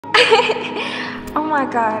Oh my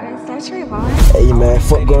god, is that Trayvon? Hey man,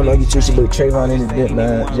 fuck going on YouTube, your boy Trayvon in this bit,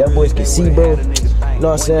 man. Y'all boys can see, bro. You know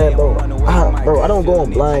what I'm saying, bro? Bro, I don't go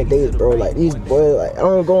on blind dates, bro. Like these boys, like I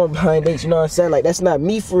don't go on blind dates. You know what I'm saying? Like that's not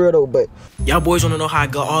me for real though. But y'all boys wanna know how I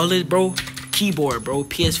got all this, bro? Keyboard, bro.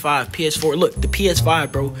 PS5, PS4. Look, the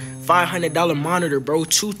PS5, bro. $500 monitor, bro.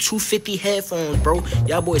 250 headphones, bro.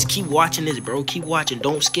 Y'all boys keep watching this, bro. Keep watching.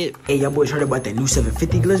 Don't skip. Hey, y'all boys heard about that new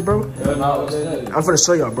 750 glitch, bro? I'm finna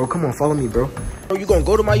show y'all, bro. Come on, follow me, bro. Bro, you gonna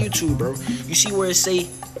go to my YouTube, bro. You see where it say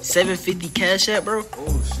 750 cash at, bro?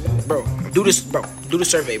 Oh, shit. Bro, do this, bro. Do the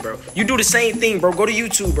survey, bro. You do the same thing, bro. Go to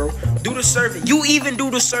YouTube, bro. Do the survey. You even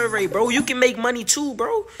do the survey, bro. You can make money too,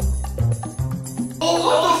 bro. Oh,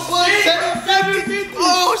 what the fuck? 750?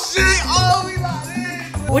 Oh, shit. Oh, we got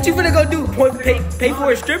it. What you finna go do? Pay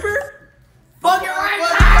for a stripper? Fuck it right.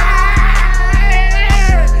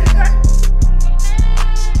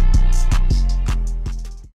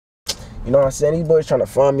 you know what I'm saying? These boys trying to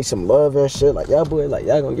find me some love and shit. Like y'all boys, like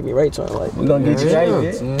y'all gonna get me right to like we gonna get you right,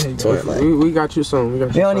 bitch. We got you some. We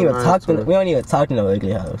don't even talk to no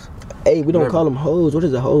ugly hoes. Hey, we don't call them hoes. What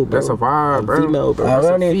is a hoe, bro? That's a vibe, bro. Female,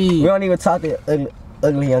 bro. We don't even talk to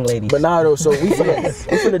ugly young ladies. But nah, though. So we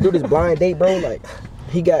finna do this blind date, bro. Like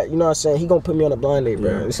he got, you know what I'm saying? He gonna put me on a blind date,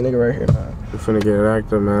 bro. Yeah. This nigga right here, man. We finna get it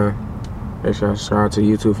active, man. Make sure you subscribe to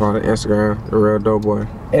YouTube, follow Instagram, The Real Dope Boy.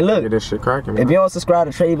 Hey, look. Get this shit cracking, man. If you don't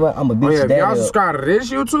subscribe to Trayvon, I'm gonna beat your daddy up. If y'all subscribe to this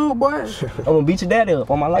YouTube, boy, I'm gonna beat your daddy up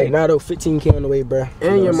on my life. Hey, now though, 15K on the way, bro.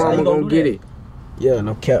 And your mama gonna get it. Yeah,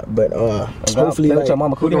 no cap, but hopefully like, your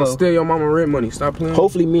mama gonna steal your mama rent money. Stop playing.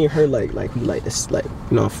 Hopefully me and her like we like this, like,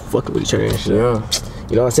 you know, fucking with each other and shit. Yeah.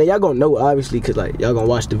 You know what I'm saying? Y'all gonna know obviously, cause like y'all gonna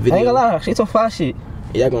watch the video. I ain't gonna lie, she some fire shit.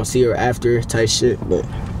 Y'all gonna see her after type shit, but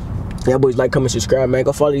y'all boys like, comment, subscribe, man.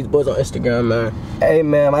 Go follow these boys on Instagram, man. Hey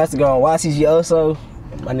man, my Instagram YCG also.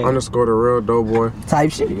 My name _ The Real Dope Boy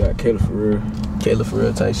type shit. You got Kayla for real. Kayla for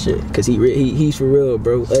real type shit. Cause he's for real,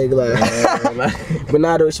 bro. Like, but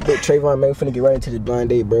now though, it's your boy Trayvon, man. We finna get right into this blind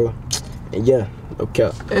date, bro. And yeah, no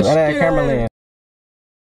cap.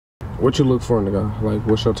 What you look for in a guy? Like,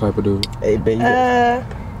 what's your type of dude? Hey, baby.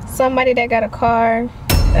 Somebody that got a car.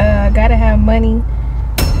 Gotta have money.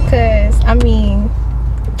 Cause I mean,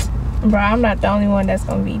 bro, I'm not the only one that's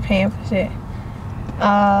gonna be paying for shit.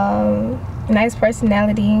 Nice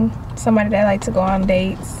personality. Somebody that like to go on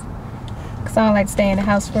dates. Cause I don't like to stay in the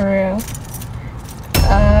house for real.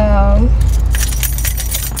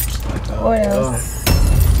 What else?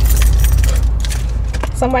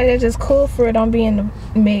 Somebody that's just cool for it. Don't be in the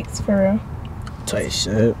mix for real. Tight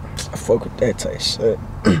shit. I fuck with that tight shit.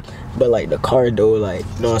 But like the car though, like,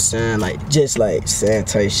 you know what I'm saying? Like just like saying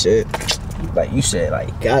tight shit. Like you said,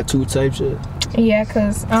 like got to type shit. Yeah,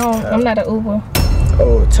 cause I'm not an Uber.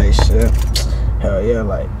 Oh, tight shit. Hell yeah,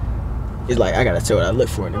 like it's like I gotta tell what I look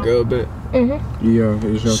for in a girl, but yeah,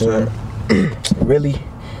 it's your turn.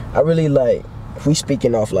 I really like, if we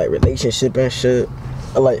speaking off like relationship and shit,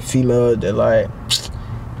 I like female that like,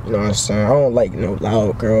 you know what I'm saying? I don't like no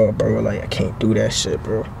loud girl, bro. Like I can't do that shit,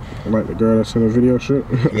 bro. Like the girl that's in the video shit?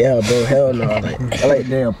 Yeah, bro, hell no. Like, I like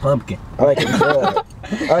damn pumpkin. I like a girl.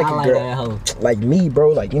 I like a girl like me, bro.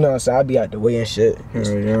 Like, you know what I'm saying? I be out the way and shit.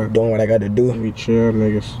 Hell yeah. Doing what I gotta do. We chill,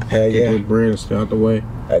 niggas. Hell yeah. Get bread and stay out the way.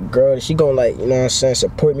 A girl, she gonna like, you know what I'm saying,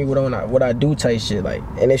 support me with what I do type shit. Like,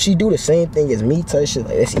 and if she do the same thing as me type shit,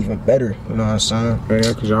 like that's even better. You know what I'm saying? Hell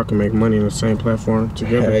yeah, cause y'all can make money on the same platform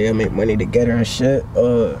together. Hell yeah, make money together and shit.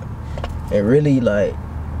 And really like,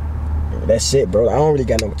 that's it, bro. I don't really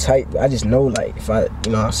got no type. I just know, like, if I,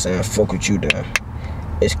 you know what I'm saying, fuck with you, then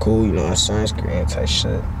it's cool, you know what I'm saying, it's green type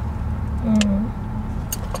shit.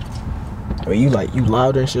 But you like, you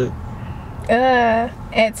loud and shit?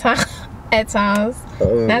 At times.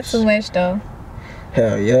 Not too much though.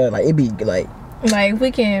 Hell yeah, like it be like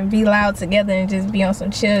we can be loud together and just be on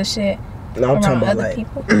some chill shit. No, I'm talking about like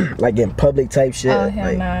people. like in public type shit. Oh hell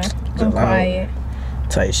like, nah, I'm quiet.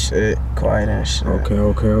 Type shit, quiet and shit. Okay.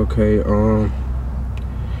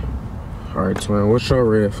 Alright, twin, what's your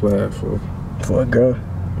red flag for a girl?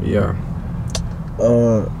 Yeah.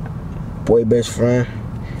 Boy best friend.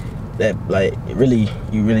 That like you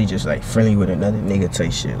really just like friendly with another nigga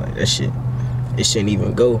type shit. Like that shit, it shouldn't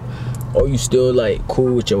even go. Or you still like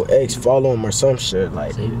cool with your ex, follow him or some shit.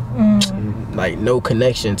 Like like no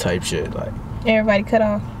connection type shit. Like everybody cut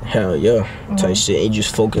off. Hell yeah, type shit. And you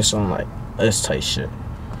just focus on like us type shit.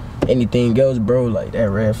 Anything else, bro, like that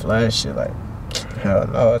red flag shit, like hell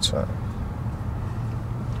no, it's fine.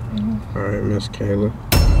 Alright, Miss Kayla.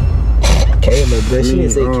 Kayla, bro, she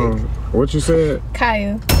didn't say Kayla. What you said?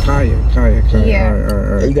 Kaya. Yeah.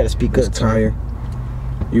 All right. You gotta speak up, Kaya.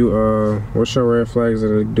 You what's your red flags of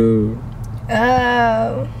the dude?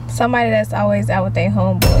 Somebody that's always out with their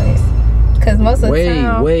homeboys. Cause most of the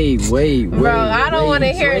time, Bro, I don't want to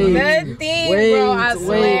hear nothing, bro. I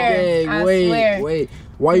swear. Wait.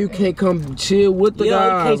 Why you can't come chill with the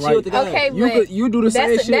guys? You can't chill with the guys. Okay, you do the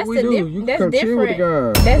same shit we do. You can come chill with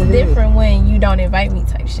the guys. That's different when you don't invite me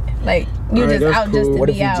type shit. Like you just out cool. just to What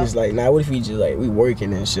if be you out. just like, what if we just like we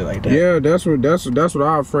working and shit like that? Yeah, that's what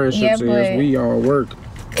our friendship is. We all work.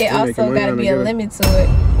 It also gotta be a limit to it.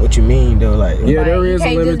 What you mean though? Like, yeah, there is a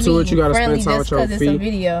can't limit just to be it. You gotta friendly spend time with just your 'cause it's a feet.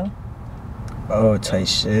 video. oh, type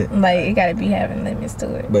shit. Like it gotta be having limits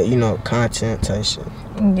to it. But you know, content type shit.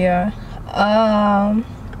 Yeah.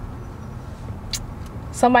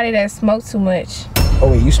 Somebody that smokes too much.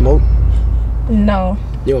 Oh wait, you smoke? No.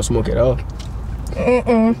 You don't smoke at all?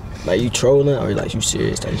 Mm-mm. Like you trolling or like you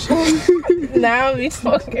serious type shit? Nah, I don't be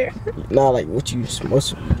smoking. Nah, like what you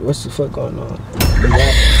what's the fuck going on?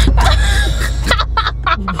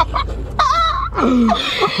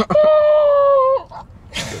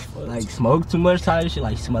 Like smoke too much type shit.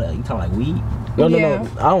 Like somebody, you talking like weed? No, Yeah.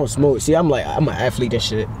 I don't smoke. See, I'm an athlete and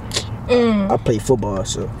shit. I play football,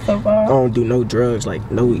 so I Football. don't do no drugs, like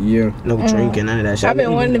no drinking, none of that shit. I've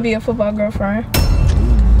been wanting to be a football girlfriend.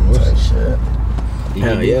 Type shit.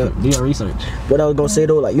 Hell yeah. Do your research. What I was gonna say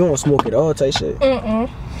though, like you don't smoke at all type shit.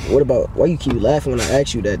 What about, why you keep laughing when I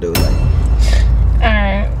ask you that though? Like,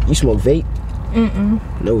 Alright. you smoke vape?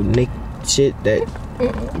 No nick shit, that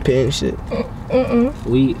pen shit?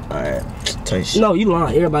 Weed. Alright, type shit. No, you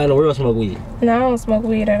lying. Everybody in the world smoke weed. No, I don't smoke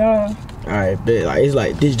weed at all. Alright, but like it's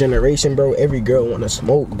like this generation, bro. Every girl wanna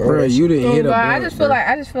smoke, bro. Bro, you didn't hit But a I blunt, just feel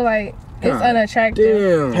bro. like it's unattractive.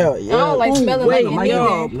 Damn. Hell yeah. I don't like smelling wait, like the mic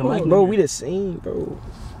anything. on. Bro, we the same, bro.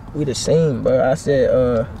 We the same, bro. I said,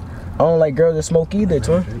 I don't like girls that smoke either,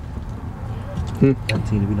 twin.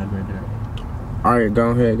 Alright, go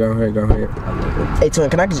ahead. Hey, twin,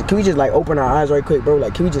 can we just like open our eyes right quick, bro?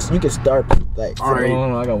 Like, you can start like. Alright.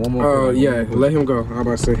 I got one more. Yeah, let him go. I'm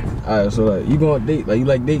about to say. Alright, so like you go on date, like you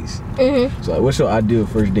like dates. So like, what's your ideal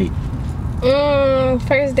first date?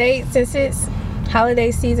 First date, since it's holiday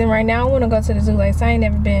season right now, I want to go to the zoo. Like, so I ain't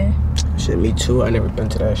never been. Shit, me too. I never been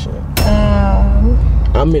to that shit.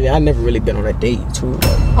 I I never really been on a date too. Like,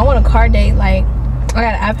 I want a car date. Like, I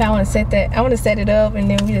got an iPad. I want to set it up, and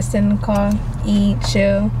then we just sit in the car, eat,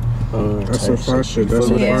 chill. That's some fun shit. That's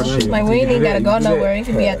some Yeah, fun shit. like we ain't even gotta go nowhere. You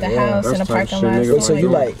can be at the house in the that's type parking shit, lot. nigga. Wait, so you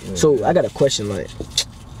like, like? So I got a question. Like,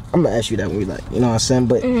 I'm gonna ask you that when we like, you know what I'm saying?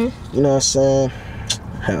 But you know what I'm saying?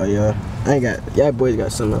 Hell yeah. I ain't got. Y'all boys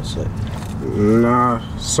got something else. Like, Nah,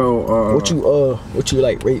 so what you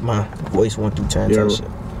like rate my voice 1 through 10 type shit?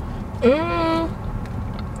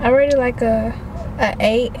 I really like a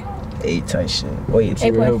 8, 8 type shit. Wait,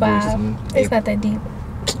 8.5. It's not that deep.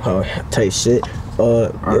 oh type shit.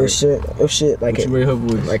 Your shit like What you rate her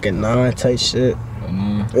voice? like a 9 type shit.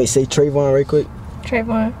 Wait, say Trayvon right quick.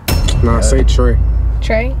 Trayvon. nah, say Trey.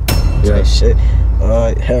 Trey. Type shit.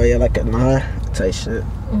 Hell yeah, like a 9 type shit.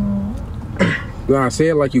 Nah, say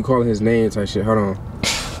it like you calling his name type shit. Hold on.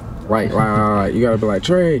 Right. You gotta be like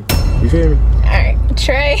Trey. You feel me? Alright,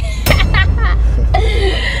 Trey.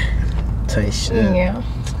 Type shit. Yeah.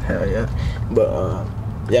 Hell yeah. But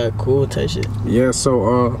yeah, cool type shit. Yeah.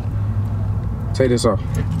 So take this off.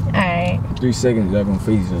 Alright. 3 seconds, y'all gonna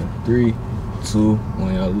face it. 3, 2,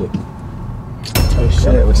 1, y'all look. Type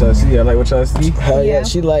Y'all like what y'all see? Y'all like what y'all see? Hell yeah. Yeah.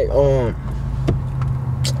 She like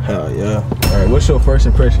hell yeah. Alright, what's your first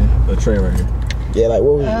impression of Trey right here? Yeah, like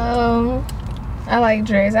what was I like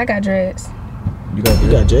dreads. I got dreads. You got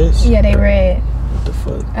you got dreads? Yeah, they red. What the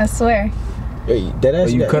fuck? I swear. Hey, that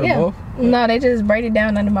ass you got- cut them Yeah. off? No, they just braid it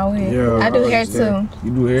down under my wig. Yeah, I do I hair understand. too.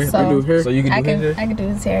 You do hair? So, You do hair? So you can I do his hair? can do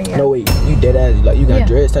his hair, yeah. No wait, you dead ass like you got Yeah.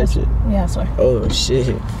 dreads type shit? Yeah, I swear. Oh shit.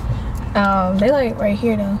 They like right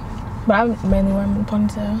here though. But I mainly wear them in a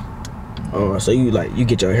ponytail. Oh, so you like you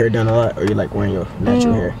get your hair done a lot or you like wearing your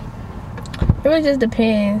natural hair? It really just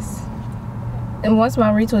depends. And once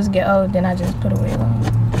my retwists get old, then I just put a wig on.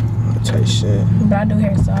 Type shit. But I do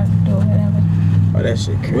hair, so I do whatever. Oh, that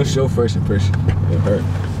shit crazy. What's your first impression of her?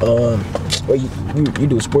 Well, you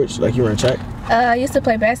do sports, like you run track? I used to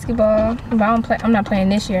play basketball, but I'm not playing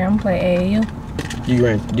this year. I'm playing AAU.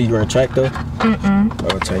 Do you run track though?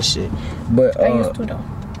 Oh, type shit. But I used to though.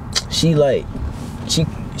 she like, she,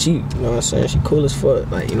 you know what I'm saying? She cool as fuck.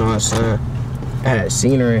 Like, you know what I'm saying? I had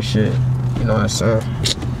seen her and shit. You know what I'm saying?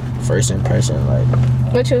 First impression, like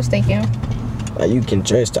What you was thinking? you can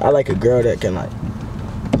dress. I like a girl that can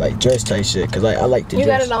like dress type shit. Cause like I like to You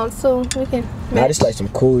dress. got it on too. We can. Nah, just like some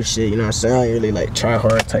cool shit. You know what I'm saying? I ain't really like try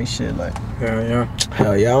hard type shit. Like Hell yeah.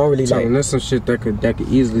 hell yeah, I don't really So like. there's some shit that could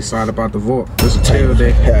easily slide about the vault. There's a tail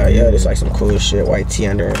day. Hell yeah, just like some cool shit, white tee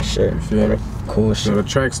under and shit. Feel me? Cool So shit. the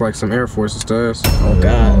track's like some Air Force studs. Oh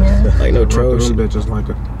God, like no troll shit. Bitches like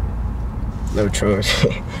a. No troll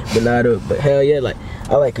shit. But nah, though. But hell yeah, like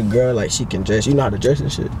I like a girl like she can dress. You know how to dress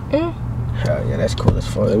and shit. Hell yeah, that's cool as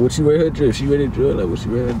fuck. Like, what she wear her drip? She ready to drip? Like, what she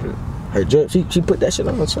wear her drip? Her drip, she put that shit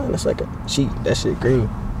on. That's like that shit green,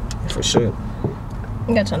 for sure.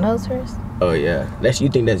 You got your nose first? Oh yeah, you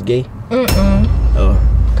think that's gay? Mm-mm.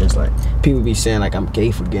 Oh, cause like people be saying like I'm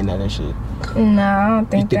gay for getting that and shit. No, I don't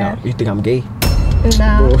think that. You think I'm gay?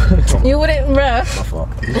 No. You wouldn't, bruh. My fault.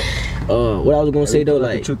 What I was gonna say though,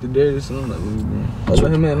 like truth or dare or something. Like, what you doing?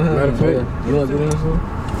 Let him in the house. You want to do this one?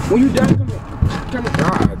 When you done, come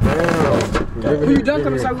on. God damn. When you done,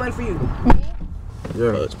 come inside waiting for you.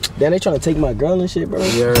 Yeah. Damn, they trying to take my girl and shit, bro.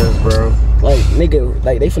 Yes, bro. Like nigga,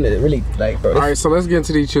 like they finna really like, bro. All right, so let's get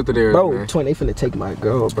into these truth or dares, Bro, man. twin, they finna take my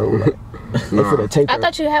girl, bro. Like, they finna take her. I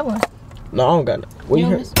thought you had one. No, I don't got no. What you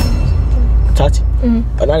You heard? Tati. Mhm.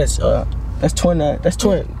 Oh, no, that's twin. That's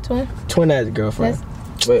twin. Twin as a girlfriend.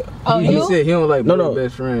 Wait, Oh, he you? said he don't like No.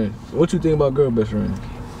 best friends. What you think about girl best friends?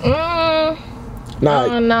 I Nah,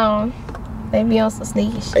 don't know. They be on some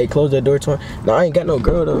sneaky shit. hey, close that door, twin. No, I ain't got no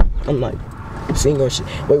girl though. I'm like single and shit.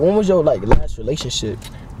 Wait, when was your like last relationship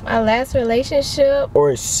My last relationship,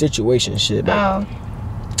 or situationship? Like,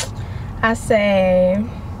 I say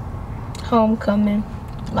homecoming.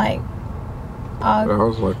 Like, I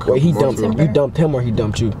was like, wait, he months dumped ago. you dumped him or he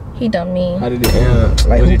dumped you? he dumped me. How did it?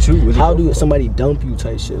 Like, was it true? Was it how true? do somebody dump you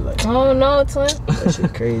type shit? Like Oh no, twin. that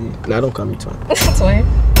shit crazy. Nah, don't call me twin. Twin.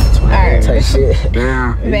 Twin Alright. type shit.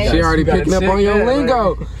 Damn. Baby. She already You gotta picking up check on your that,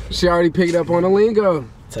 lingo. She already picked up on the lingo.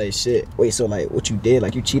 Type shit. Wait, so like what you did?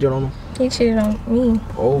 Like you cheated on him? He cheated on me.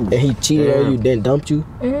 Oh, And he cheated on you, then dumped you?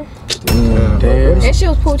 Damn. And she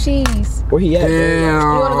was poo cheese. Where he at? bro?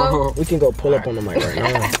 Damn. wanna We can go pull up on him like right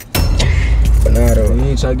now. But nah though. you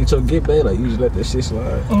ain't trying to get your get back. Like you just let that shit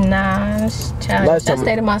slide. Nah, that's childish. Last I time-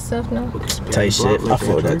 stay to myself now. Type shit. I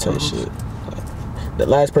feel that type shit. The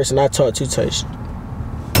last person I talked to type shit.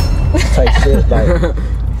 Type shit. Like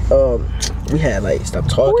we had like stopped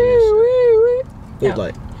talking and shit. It was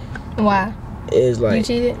like Why? it's You like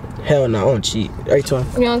cheated? hell no, I don't cheat. Right, twin?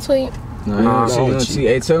 You on tweet? Nah, she she don't don't cheat. cheat.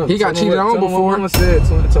 Hey, tell him. He got tell him cheated what- on tell him what before. Mama said.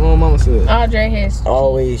 Tell him what Mama said. Audrey has.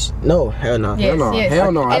 Always no, hell no. Yes, no. yes.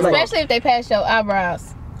 Hell no. I like- Especially if they pass your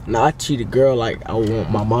eyebrows. Nah, I treat a girl like I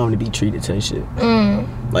want my mom to be treated type shit.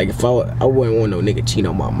 Mm. Like if I wouldn't want no nigga cheat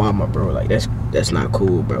on my mama, bro. Like that's not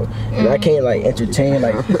cool, bro. And I can't like entertain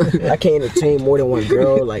like I can't entertain more than one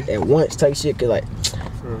girl like at once type shit. Cause like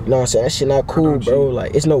you know what I'm saying, that shit not cool, bro.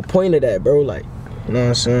 Like it's no point of that, bro. Like you know what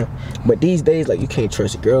I'm saying. But these days like you can't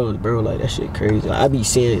trust girls, bro. Like that shit crazy. Like, I be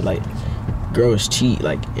seeing like girls cheat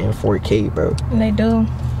like in 4K, bro. And they do.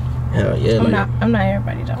 Hell yeah. I'm Like, not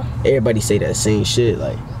everybody though. everybody say that same shit.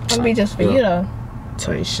 Like It'll be just for you though.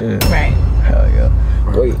 type shit. Right. Hell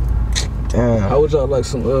yeah. Wait. Damn. How would y'all like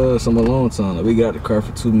some alone time? Like we got out the car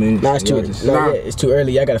for 2 minutes. Nah, it's Y'all too. just- No, yeah, it's too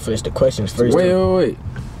early. I gotta finish the questions first. Wait.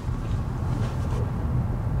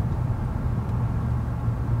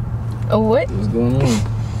 What? What's going on?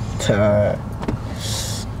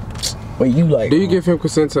 Wait, you like? Do you give him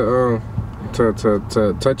consent to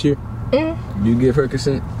touch you? You give her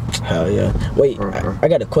consent? Hell yeah. Wait, I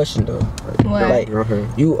got a question though. What? Like, Okay.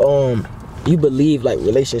 you believe like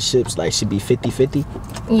relationships like should be 50-50?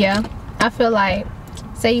 Yeah. I feel like,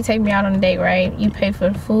 say you take me out on a date, right? You pay for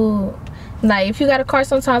the food. Like, if you got a car,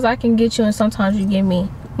 sometimes I can get you and sometimes you get me.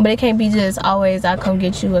 But it can't be just always I come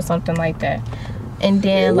get you or something like that. And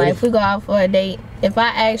then, Yeah, what like, if- if we go out for a date, if I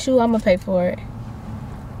ask you, I'm going to pay for it.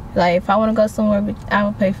 Like, if I want to go somewhere, I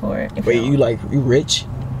will pay for it. If Wait, you like you rich?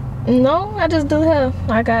 No, I just do hair.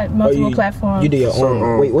 I got multiple platforms. You do your So,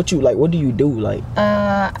 own. Wait, what you like? What do you do? Like,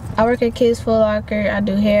 I work at Kids Foot Locker. I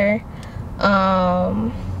do hair.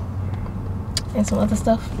 And some other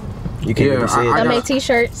stuff. you can't Yeah, really say I I it. make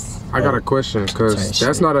t-shirts I got a question, cause Type that's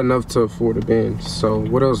shit. not enough to afford a Benz. So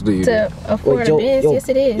what else do you do? to afford a Benz. Yes,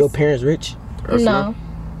 it is. Your parents rich? That's No.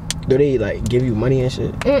 Do they like give you money and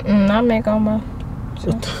shit? I make all my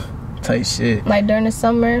Type shit. like during the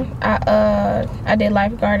summer. I did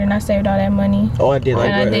lifeguard and I saved all that money. Oh, I did And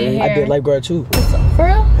I lifeguard. did I hair. did lifeguard too. For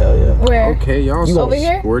real? Hell yeah. Where? Okay, y'all You so over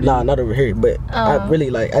here? sporty. Nah, not over here. But I Oh. really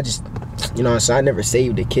like. I just, you know what I'm saying. I never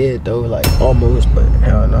saved a kid though. Like almost, but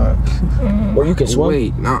hell no. Well, you can swim.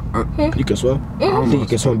 Wait, nah. You can swim. You think you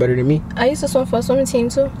can swim better than me? I used to swim for a swimming team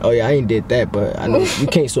too. Oh yeah, I ain't did that, but I know you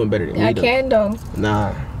can't swim better than me I though. can though.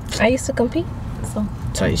 Nah, I used to compete. So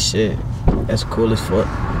tight shit. That's cool as fuck.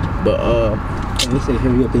 But they say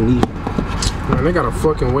hurry up, they need. Man, they gotta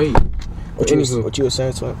fucking wait. What you was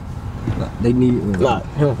saying, twin? They need. Nah,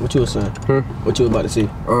 him. What you was saying? What you was about to say?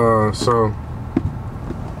 So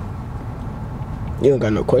You don't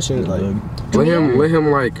got no questions, like. Let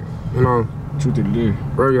him like, you know, Truth or dare.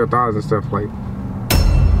 rub your thighs and stuff like.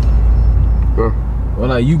 Well,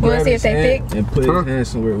 like you grab see his if they hand and put his hand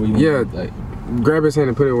somewhere where you want. Like grab his hand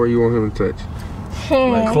and put it where you want him to touch.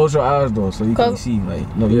 like close your eyes though, so you can see.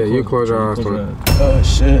 Like no, Yeah, you close your eyes. Oh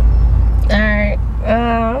shit. Alright.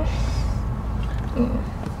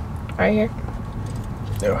 Right here.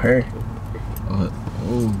 Yo, her.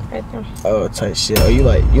 Right there. Oh, tight shit. Oh, you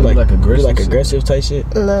like aggressive. You like aggressive type shit.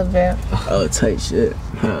 A little bit. Oh, tight shit.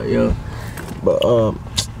 Hell yeah. But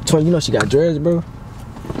Twin, you know she got dreads, bro.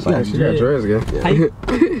 She got dreads again.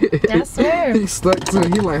 I swear. He stuck to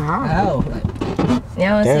it. He like, how? How?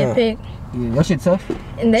 Y'all wanna see a pic? Yeah, your shit tough.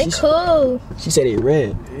 And they cool. She said they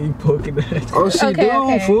red. You poking that. Oh, she Okay, do,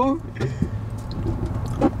 okay. fool.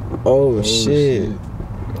 Oh, shit.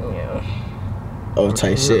 Yeah. Oh,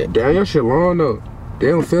 tight shit. Damn, your shit long though. They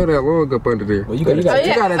don't feel that long up under there. Well, you got Oh,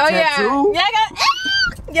 You got a tattoo?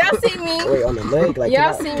 Yeah. Y'all see me? Wait, on the leg? Like,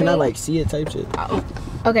 Y'all can, see I, can I me? like see it type shit?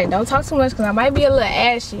 Okay, don't talk too much because I might be a little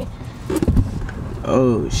ashy.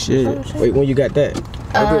 Oh, shit. Wait, when you got that?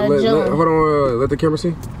 June. Hold on, let the camera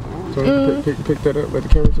see. So pick that up, let the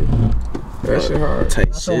camera see. That shit hard.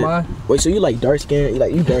 Tight shit. Wait, so you like dark skin? You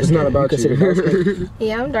dark skin? It's not about consider dark skin? you.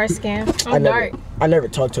 Yeah, I'm dark skinned. I'm dark. I never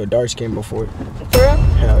talked to a dark skin before. For real?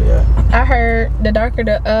 Hell yeah. I heard the darker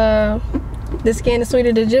the skin, the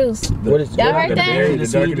sweeter the juice. What is Y'all heard that? The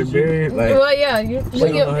darker the berry, like. Well, yeah. You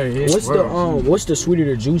get, what's the sweeter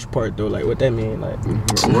the juice part though? Like what that mean? Like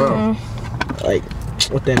Well, like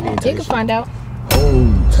what that mean? you can find out.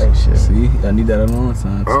 Oh, type shit. See, I need that a long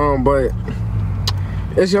time. but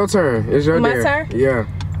it's your turn. It's your My dare. turn? Yeah.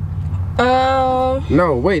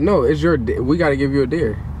 No, wait, no. It's your. We gotta give you a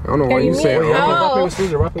dare. I don't know why you say. Rock, paper,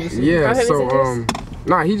 scissors, rock, paper, scissors. Yeah. Rock, paper, So scissors?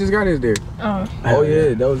 nah, he just got his dare. Oh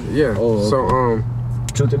yeah, that was Yeah. Oh, So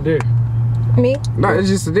truth or dare. Me? nah, it's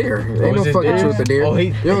just a dare. Ain't no it's just fucking dare? truth to dare. Oh,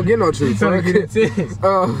 You don't get no truth. Trying to fuck. get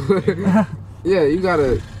it. Yeah, you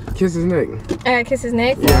gotta kiss his neck. I gotta kiss his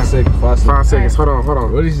neck? Yeah. 5 seconds. 5 seconds. Hold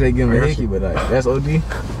on. What did you say? Give him I a got hickey, you. but like, that's OD. A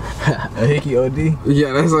hickey OD.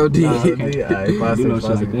 Yeah, that's OD. OD. Alright, 5 seconds.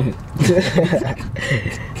 5 seconds.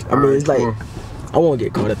 I mean, it's like Come I won't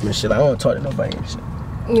get caught up in shit. Like, I don't talk to nobody and shit.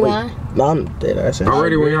 You Wait. want? No, I'm dead ass. I'm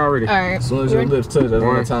ready when you're ready. Alright. As soon as your lips touch, that's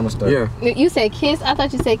when the time to start. Yeah. You said kiss? I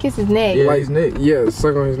thought you said kiss his neck. Yeah, Like, his neck. Yeah,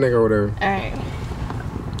 suck on his neck or whatever. Alright.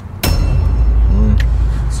 1,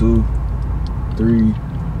 2, 3,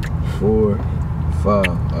 4, 5.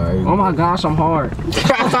 Alright. Oh my gosh, I'm hard.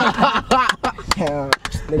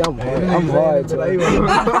 Nigga, I'm hard. I'm hard.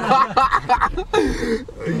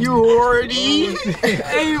 You already?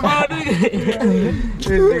 Hey, my nigga. This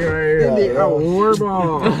nigga right here. Yeah, I'm a war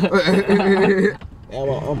ball.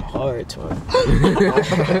 Yeah, I'm hard, twin.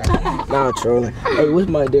 Nah, I'm trolling. Hey, what's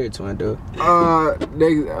my dare, twin, dude? Grab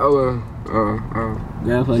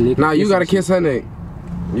her neck. Nah, you gotta kiss her neck.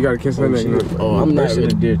 You gotta kiss her neck. Oh, I'm not Person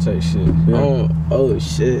really. a deer type shit. Oh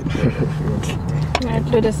shit. Alright,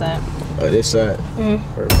 do this side. Oh, this side.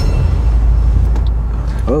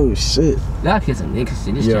 Oh shit. Y'all kiss a nigga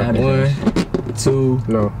shit. This Yeah, childish. 1, 2,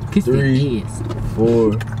 No. Kiss the 3, kids.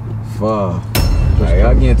 4, 5. Alright,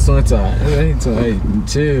 y'all getting twin time. Hey,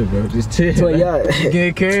 chill, bro. Just chill. Twin, y'all. You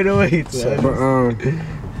getting carried away. Twin. But,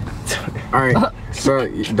 alright. So,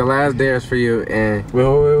 the last dare is for you, and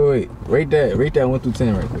Wait. Rate that 1 through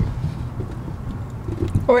 10 right quick.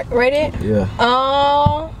 Rate it? Yeah.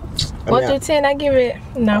 1 through 10, I give it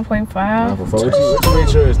 9.5. What you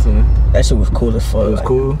rate yours, twin? That shit was cool as fuck. It was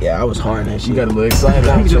cool? Yeah, I was hard and shit. You got a little excited.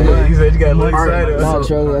 Nah, You said you got a little excited. Nah,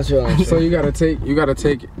 trolling. That's real. so you gotta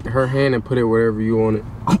take her hand and put it wherever you want it.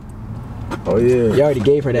 Oh yeah. You already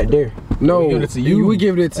gave her that dare. No, We giving it to you. We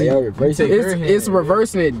give it to Y'all you. reverse it. It's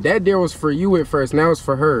reversing it. That dare was for you at first. Now it's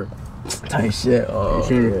for her. Tight shit. Oh,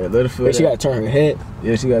 yeah. Let her feel Wait, she that. gotta turn her head.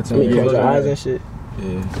 Yeah, she got to I mean, turn close her eyes and shit.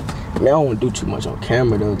 Yeah. I mean, I don't want to do too much on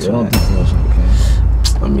camera though. Yeah, Too don't much. do too much on the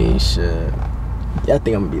camera. I mean, shit. Y'all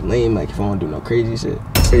think I'm gonna be lame like if I don't do no crazy shit?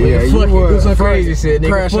 Yeah, Fuck it. would. Do some Fuck crazy it. shit, nigga.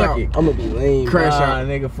 Crash Fuck out. it. I'm gonna be lame. Crash Nah, out.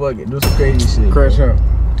 nigga, fuck it. Do some crazy shit. Crash out.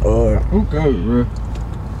 Or Okay, bro.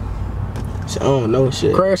 shit, I don't know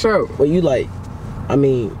shit. Crash out. What you like? I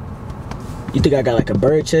mean, you think I got like a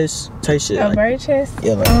bird chest type shit? A Like, bird chest?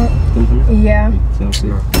 yeah, like Yeah.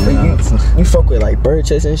 you fuck with like bird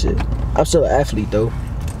chest and shit. I'm still an athlete though.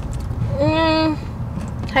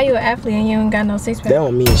 How you an athlete and you ain't got no six That pack?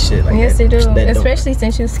 don't mean shit. Like Yes, that. it do. That don't- Especially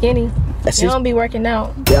since you skinny. That's You just, don't be working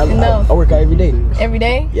out yeah, enough I work out every day. every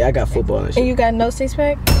day, Yeah, I got football and and shit. you got no six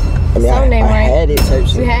pack. I mean, some name I right. had it type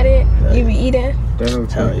shit. You had it. You be eating. Damn,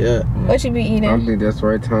 Hell yeah. What you be I eating? don't think that's the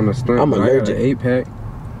right time to stunt. I'm but I got allergic. an 8-pack.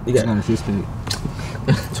 You got Not a 6 pack.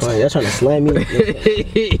 twin. Y'all trying to slam me?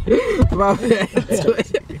 My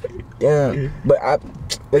bad. Yeah, but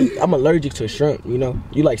I'm allergic to shrimp. You know,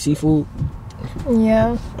 you like seafood?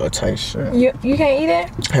 Yeah. Oh, tight shrimp. You can't eat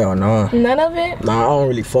it? Hell no. None of it? Nah, I don't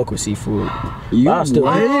really fuck with seafood. You I'll still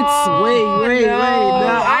what? Wait. no.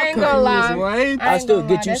 Nah, I ain't gonna lie. Wait. I still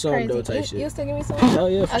get you That's some crazy. though, type shit. You still give me some? Hell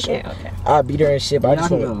yeah, for Okay, sure. okay. I'll be there and shit, but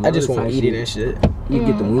Yeah, I just won't type eat it shit. and shit. You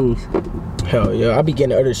get the wings. Hell yeah, I be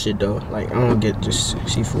getting other shit though. Like I don't get just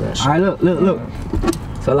seafood and shit. Alright, look.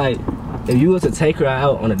 So like, if you was to take her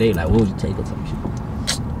out on a date, like, what would you take her to?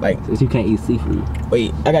 Like, Since you can't eat seafood.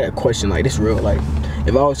 wait, I got a question. Like this real. Like,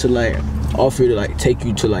 if I was to like offer to like take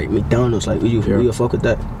you to like McDonald's, like would you fuck with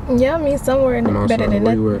that? Yeah, I mean somewhere better than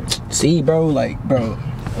where that. you at? See, bro, like, bro.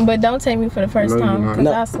 But don't take me for the first No, you're time, not. cause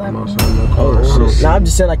No. I'll slap I'm you. outside my car. Oh shit. Nah, I'm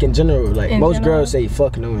just saying like in general. Like In most general. girls say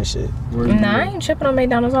fuck no and shit. Where you Nah, I at? ain't tripping on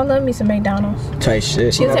McDonald's. I love me some McDonald's. Type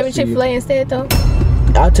shit. You take me Chick-fil-A instead though?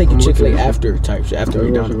 I'll take you I'm Chick-fil-A looking at you. after type shit. After Where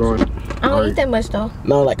you McDonald's. going? I don't eat that much though.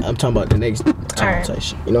 No, like I'm talking about the next time Alright. type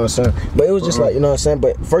shit. You know what I'm saying? But it was just like, you know what I'm saying?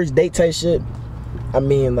 But first date type shit, I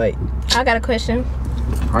mean like, I got a question.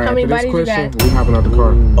 Alright, How many after this bodies you question, got? we hopping out the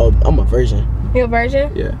car. oh, I'm a virgin. You a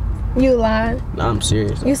virgin? Yeah. You lying? Nah, I'm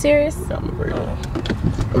serious. You serious? I'm a virgin.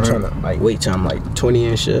 I'm trying to like wait till I'm like 20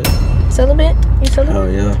 and shit. Celibate? You celibate? Hell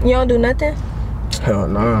yeah. You don't do nothing? Hell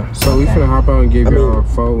nah. So we finna hop out and give I mean- y'all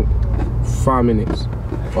 5 minutes.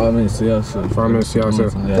 5 minutes to yourself. 5 minutes to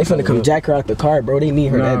yourself. They finna come jack her out the car, bro. They need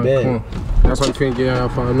her that Nah, bad. come on. That's why we finna give y'all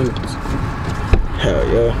 5 minutes. Hell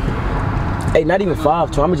yeah. Hey, not even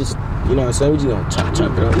 5, so I'ma just, you know what I'm saying? We just gonna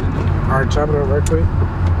chop it up. Alright, chop it up right quick.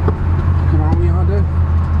 Come on, we all done.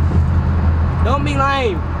 Don't be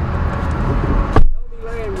lame.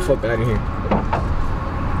 Fuck out of here.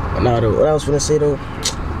 Nah, though, what I was finna say though,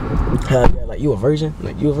 hell yeah, like you a virgin?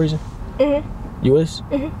 Like you a virgin? Mm-hmm. You is?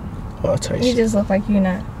 Mm-hmm. Oh, I'll tell you. You shit. just look like you're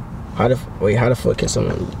not. How the fuck can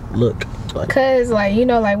someone look like? Cause like, you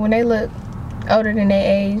know, like when they look older than their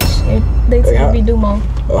age, they tend how- to be do more.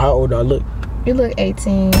 Oh, how old do I look? You look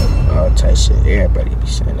 18. Oh, type shit. Everybody be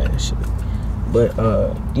saying that shit. But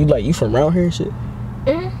you from around here and shit?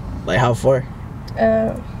 Mm-hmm. Like how far?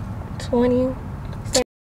 20.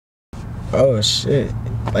 Oh shit.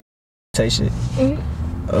 Like type shit.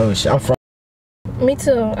 Mm-hmm. Oh shit. I'm from. Me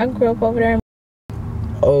too. I grew up over there.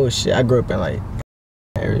 Oh shit. I grew up in like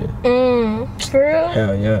area. For real?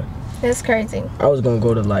 Hell yeah. That's crazy. I was gonna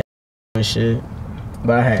go to like and shit,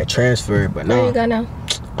 but I had transferred. But Where now you go now?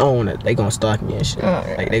 I don't wanna. They gonna stalk me and shit. Oh,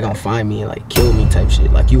 Like they gonna find me and like kill me type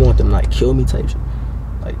shit. Like you want them to, like kill me type shit.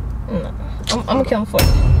 No. I'm gonna kill him for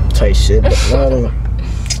you. Type shit. But no.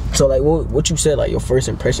 So like what you said, like your first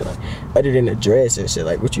impression, like other than the dress and shit,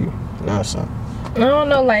 like what you nah son. I don't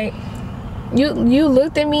know, like you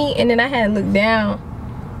looked at me and then I had to look down.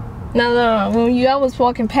 No. When I was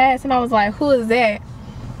walking past and I was like, who is that?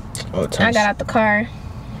 Oh, I type got out the car.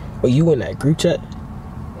 Oh, you in that group chat?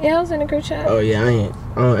 Yeah, I was in the group chat. Oh yeah, I ain't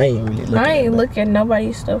really looking. I ain't at that. looking at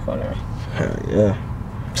nobody's stuff on there. Hell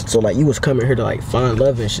yeah. So like you was coming here to like find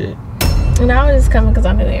love and shit. And I was just coming because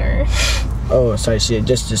I'm there. Oh, type shit,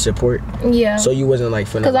 just to support. Yeah. So you wasn't like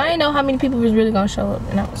finna. Because I didn't know how many people was really gonna show up,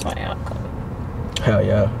 and I was like, I'll come. Hell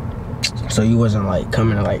yeah. So you wasn't like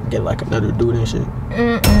coming to like get like another dude and shit.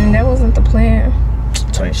 That wasn't the plan.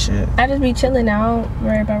 Type shit. I just be chilling now. I don't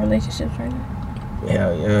worry about relationships right now.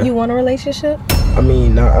 Hell yeah. You want a relationship? I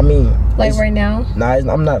mean, Like it's- right now? Nah,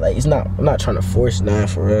 I'm not trying to force nothing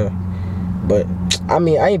for real. But I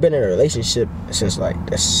mean, I ain't been in a relationship since like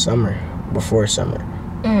the summer, before summer.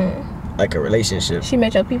 Like a relationship. She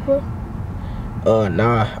met your people?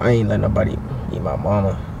 Nah, I ain't let nobody meet my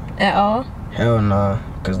mama. At all? Hell nah,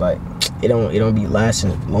 cause like it don't be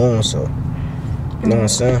lasting long. So you know what I'm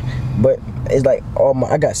saying. But it's like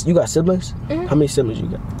you got siblings? How many siblings you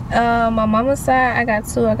got? My mama's side, I got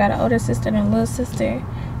 2. I got an older sister and a little sister.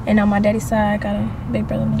 And on my daddy's side, I got a big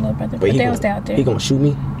brother and a little brother. But they don't stay out there. He gonna shoot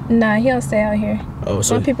me? Nah, he don't stay out here. Oh,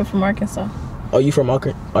 so My people from Arkansas. oh, you from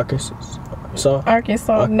Arkansas?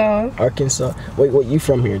 Arkansas, no. Arkansas. Wait, you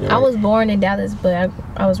from here? Then, I right? was born in Dallas, but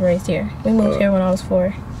I was raised here. We moved here when I was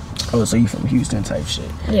 4. Oh, so you from Houston type shit?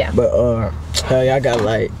 Yeah. But hell yeah, I got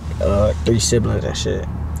like 3 siblings and shit.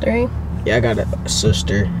 3? Yeah, I got a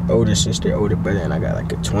sister, older brother, and I got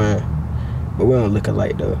like a twin. But we don't look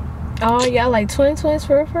alike though. Oh, y'all like twins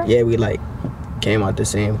for real? Yeah, we like came out the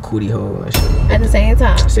same cootie hole and shit. At the same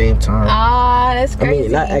time? Same time. Ah, that's I crazy.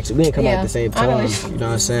 mean, not actually, we didn't come out at the same I know time. what You know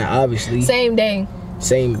what I'm saying? Obviously. Same day.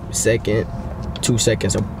 Same second, 2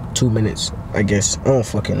 seconds or 2 minutes, I guess. I don't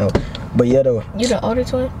fucking know. But yeah, though. You the older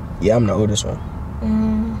twin? Yeah, I'm the oldest one.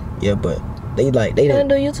 Yeah, but they Couldn't didn't.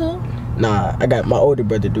 do you too? Nah, I got my older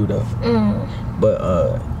brother do though. But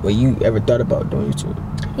well, you ever thought about doing YouTube?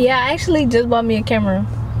 Yeah, I actually just bought me a camera.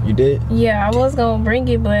 You did? Yeah, I was gonna bring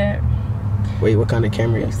it, but Wait, what kind of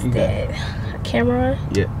camera you got? a camera.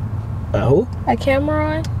 Yeah. Who? A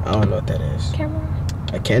camera. I don't know what that is. Camera.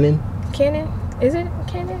 A Canon? Canon. Is it a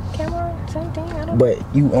Canon camera? Something. I don't. But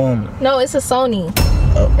you No, it's a Sony.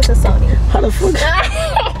 Oh. It's a Sony. How the fuck?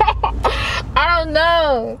 I don't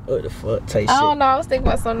know. What the fuck? Type I shit. don't know. I was thinking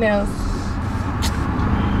about something else.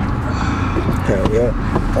 Hell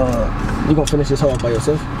yeah. You gonna finish this whole by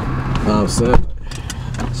yourself? I'm saying.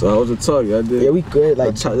 So I was a talk, I did. Yeah, we good.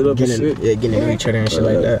 Like chopped it up and getting, shit. yeah, getting to know each other and shit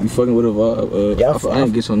like that. You fucking with a vibe. Yeah, I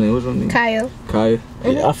didn't get your name. What's your name? Kaya. Kaya.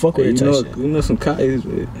 Yeah, I fuck with her type shit. You know some Kayas,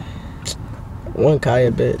 man. One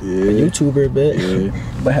Kaya bit, Yeah. a YouTuber bit. Yeah.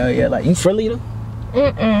 But hell yeah, like you friendly though?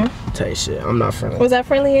 Mm-mm. Shit, I'm not friendly. Was that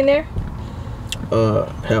friendly in there?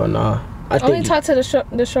 Hell nah. I Only think. talk to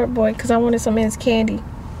the short boy because I wanted some of his candy.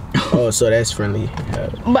 Oh, so that's friendly.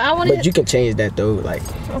 But I wanted. But you can change that though. Like,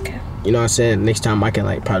 Okay. you know what I'm saying? Next time I can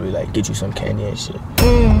like probably like get you some candy and shit.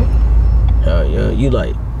 Mm. Hell yeah, you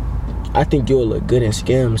like. I think you'll look good in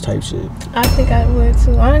Skims type shit. I think I would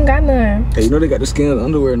too. I ain't got none. Hey, you know they got the skin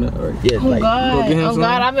underwear now, right? Yeah, Oh like God. get him Oh some?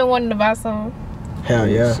 God. I've been wanting to buy some. hell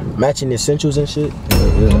yeah, matching essentials and shit.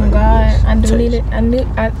 Oh God. I do Taste. need it. I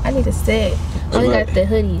need a set. I only got the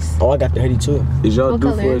hoodies. Oh, I got the hoodie too. Is y'all What due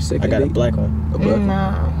color? for a second I got a date? black one. A black one?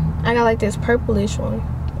 Nah. I got like this purplish one.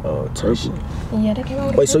 Oh, type shit. Yeah, that came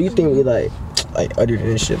out. Wait, so you think we like other than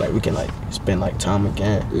this shit, like we can like spend like time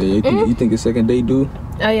again? Yeah, you think a second date do?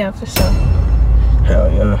 Oh yeah, for sure.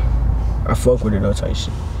 Hell yeah, I fuck with it though type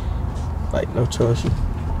shit. Like no choice.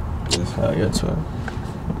 Just hell yeah, too. You know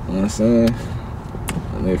what I'm saying?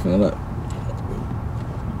 I never found out.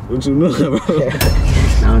 What you know, bro?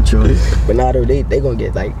 Not true. But now though, they gonna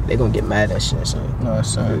get mad at shit. So you know what I'm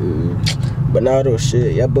saying? But now though,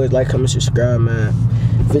 shit, y'all boys like, comment, subscribe, man.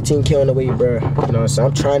 15K on the way, bro. You know what I'm saying?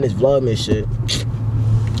 I'm trying this vlogmas shit.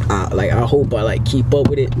 I hope I like keep up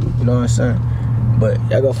with it. You know what I'm saying? But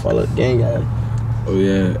y'all go follow the gang, guys. Oh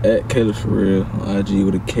yeah, at Caleb for real on IG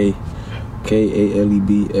with a K,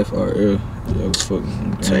 KALEBFRL. Yeah, was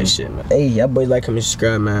fucking Type shit, man. Hey, y'all boys like, comment,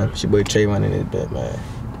 subscribe, man. It's your boy Trayvon in this bit, man.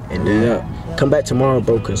 And then come back tomorrow,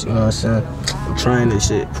 bro, cause you know what I'm saying? I'm trying this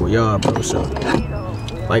shit for y'all, bro. So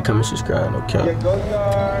like, comment, subscribe, no cap.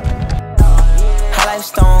 Highlight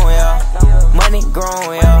stone, yeah. Money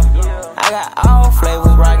growing, yeah. I got all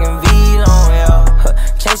flavors, rockin' V on,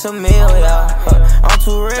 yeah. Chase a meal, yeah. I'm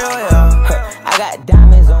too real, yeah. I got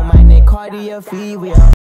diamonds on my neck, Cartier feet, yeah.